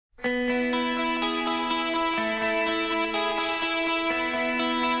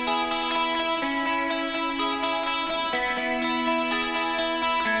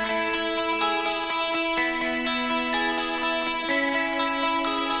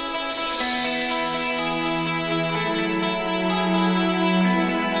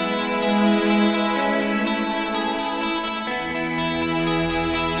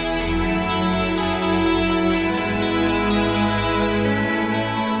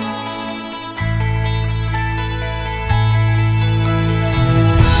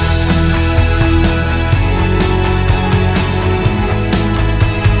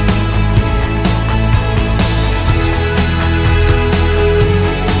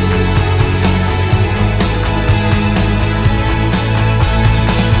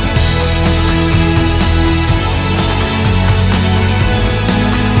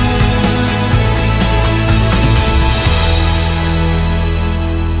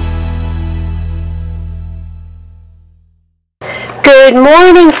Good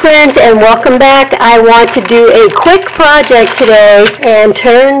morning, friends, and welcome back. I want to do a quick project today and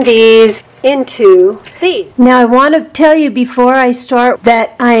turn these into these. Now, I want to tell you before I start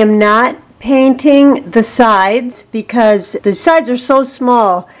that I am not painting the sides because the sides are so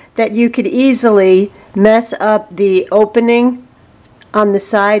small that you could easily mess up the opening on the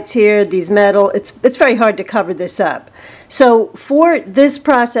sides here, these metal. It's very hard to cover this up. So for this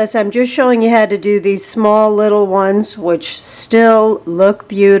process, I'm just showing you how to do these small little ones, which still look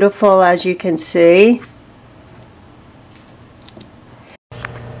beautiful, as you can see.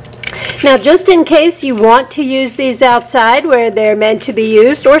 Now, just in case you want to use these outside where they're meant to be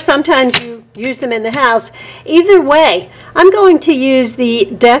used, or sometimes you use them in the house, either way, I'm going to use the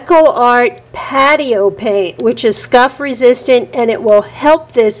Decoupage patio paint, which is scuff resistant, and it will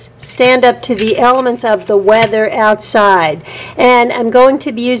help this stand up to the elements of the weather outside. And I'm going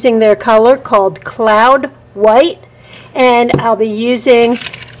to be using their color called Cloud White, and I'll be using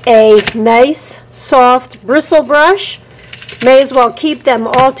a nice soft bristle brush. May as well keep them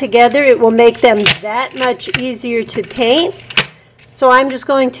all together. It will make them that much easier to paint. So I'm just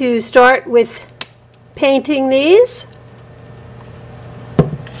going to start with painting these.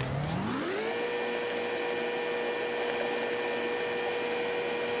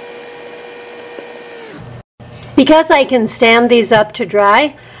 Because I can stand these up to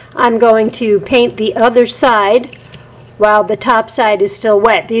dry, I'm going to paint the other side while the top side is still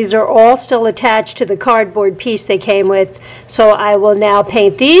wet. These are all still attached to the cardboard piece they came with, so I will now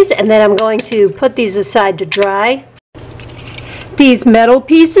paint these, and then I'm going to put these aside to dry. These metal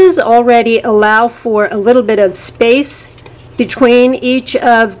pieces already allow for a little bit of space between each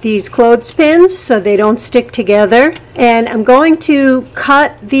of these clothespins so they don't stick together. And I'm going to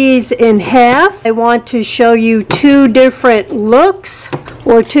cut these in half. I want to show you two different looks,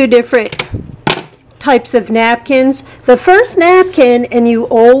 or two different types of napkins. The first napkin, and you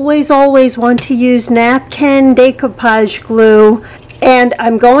always want to use napkin decoupage glue, and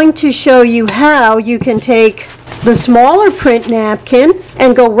I'm going to show you how you can take the smaller print napkin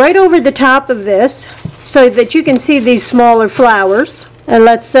and go right over the top of this so that you can see these smaller flowers. And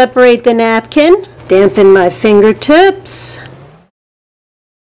let's separate the napkin, dampen my fingertips.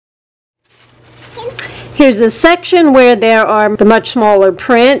 Here's a section where there are the much smaller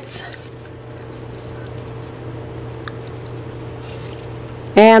prints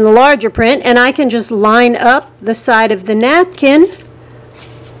and the larger print, and I can just line up the side of the napkin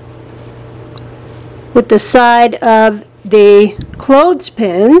with the side of the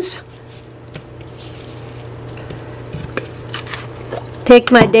clothespins.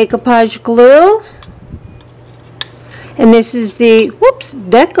 Take my decoupage glue, and this is the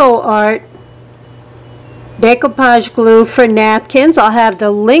Decoupage glue for napkins. I'll have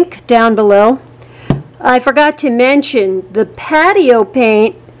the link down below. I forgot to mention, the patio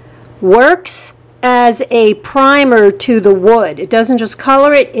paint works as a primer to the wood. It doesn't just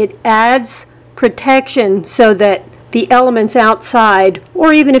color it, it adds protection so that the elements outside,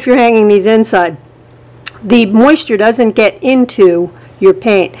 or even if you're hanging these inside, the moisture doesn't get into your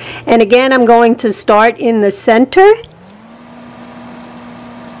paint. And again, I'm going to start in the center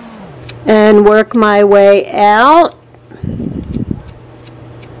and work my way out,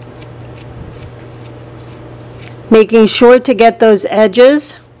 making sure to get those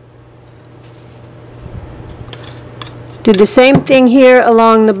edges. Do the same thing here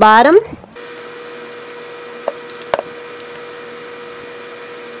along the bottom.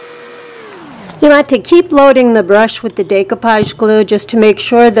 You want to keep loading the brush with the decoupage glue just to make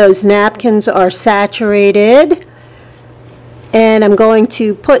sure those napkins are saturated. And I'm going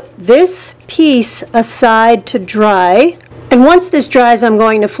to put this piece aside to dry. And once this dries, I'm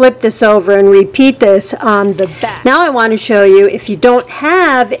going to flip this over and repeat this on the back. Now I want to show you, if you don't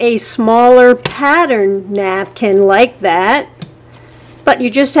have a smaller pattern napkin like that, but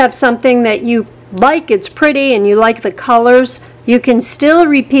you just have something that you like, it's pretty, and you like the colors, you can still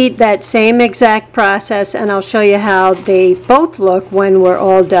repeat that same exact process, and I'll show you how they both look when we're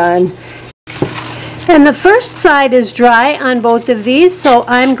all done. And the first side is dry on both of these, so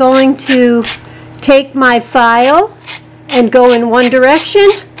I'm going to take my file and go in one direction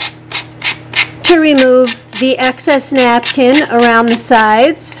to remove the excess napkin around the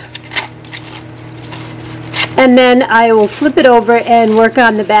sides. And then I will flip it over and work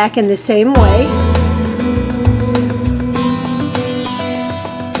on the back in the same way.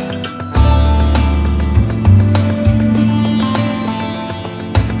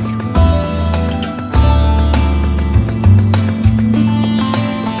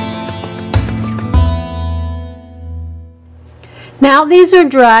 Now these are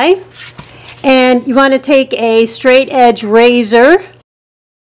dry, and you want to take a straight edge razor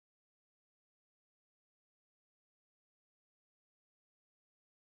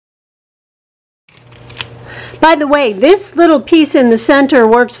By the way, this little piece in the center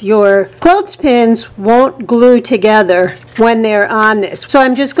works. Your clothespins won't glue together when they're on this. So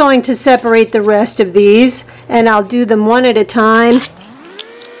I'm just going to separate the rest of these, and I'll do them one at a time.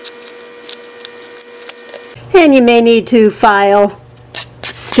 And you may need to file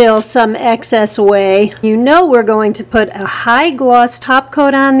still some excess away. You know we're going to put a high gloss top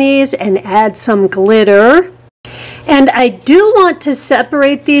coat on these and add some glitter. And I do want to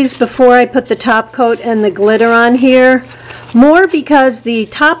separate these before I put the top coat and the glitter on here, more because the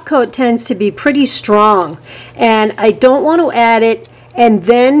top coat tends to be pretty strong, and I don't want to add it and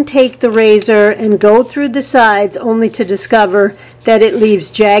then take the razor and go through the sides only to discover that it leaves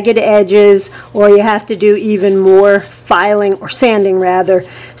jagged edges, or you have to do even more filing or sanding rather.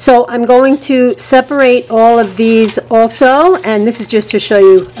 So I'm going to separate all of these also, and this is just to show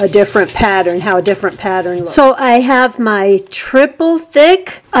you a different pattern, how a different pattern looks. So I have my triple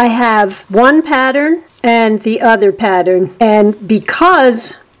thick, I have one pattern and the other pattern, and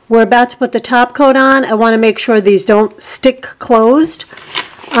because we're about to put the top coat on, I want to make sure these don't stick closed.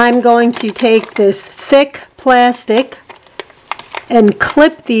 I'm going to take this thick plastic and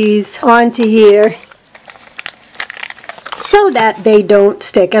clip these onto here so that they don't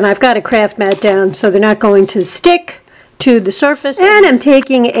stick. And I've got a craft mat down so they're not going to stick to the surface. And I'm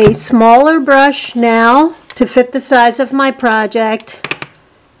taking a smaller brush now to fit the size of my project,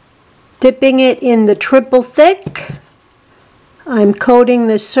 dipping it in the triple thick. I'm coating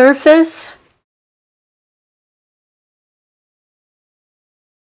the surface.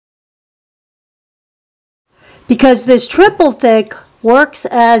 Because this triple thick works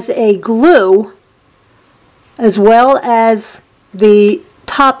as a glue as well as the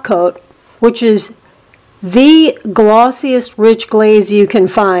top coat, which is the glossiest rich glaze you can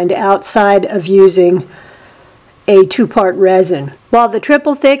find outside of using a two-part resin. While the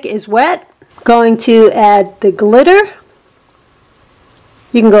triple thick is wet, I'm going to add the glitter.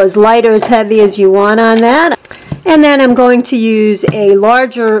 You can go as light or as heavy as you want on that. And then I'm going to use a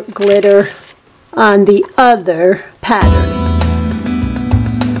larger glitter on the other pattern.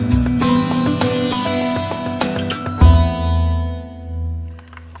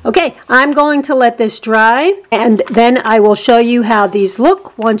 Okay, I'm going to let this dry, and then I will show you how these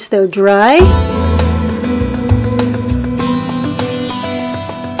look once they're dry.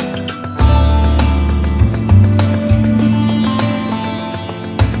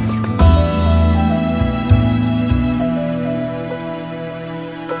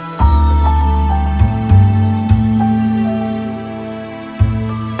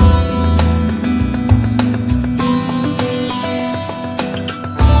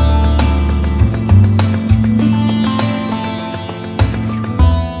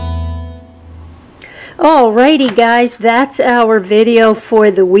 Alrighty guys, that's our video for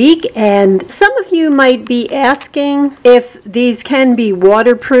the week, and some of you might be asking if these can be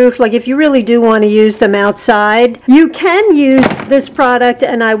waterproof, like if you really do want to use them outside. You can use this product,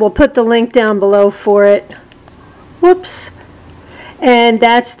 and I will put the link down below for it. Whoops. And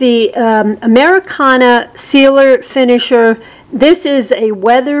that's the Americana Sealer Finisher. This is a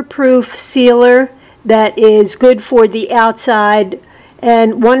weatherproof sealer that is good for the outside,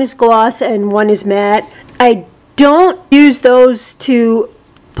 and one is gloss and one is matte. I don't use those to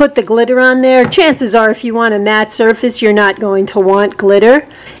put the glitter on there. Chances are if you want a matte surface, you're not going to want glitter.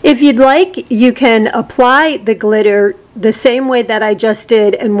 If you'd like, you can apply the glitter the same way that I just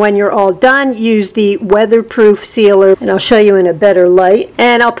did, and when you're all done, use the weatherproof sealer, and I'll show you in a better light.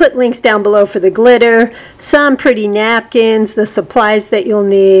 And I'll put links down below for the glitter, some pretty napkins, the supplies that you'll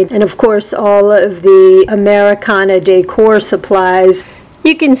need, and of course all of the Americana decor supplies.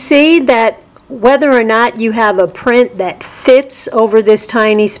 You can see that whether or not you have a print that fits over this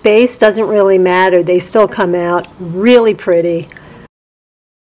tiny space doesn't really matter. They still come out really pretty.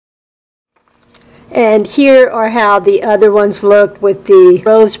 And here are how the other ones looked with the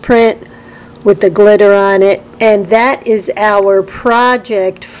rose print with the glitter on it. And that is our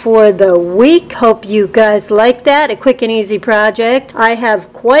project for the week. Hope you guys like that. A quick and easy project. I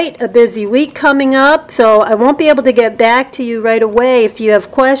have quite a busy week coming up, so I won't be able to get back to you right away. If you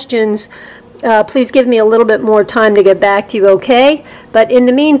have questions, please give me a little bit more time to get back to you, okay? But in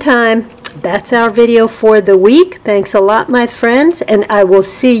the meantime, that's our video for the week. Thanks a lot, my friends, and I will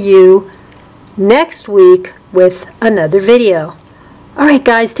see you next week with another video. All right,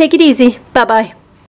 guys, take it easy. Bye-bye.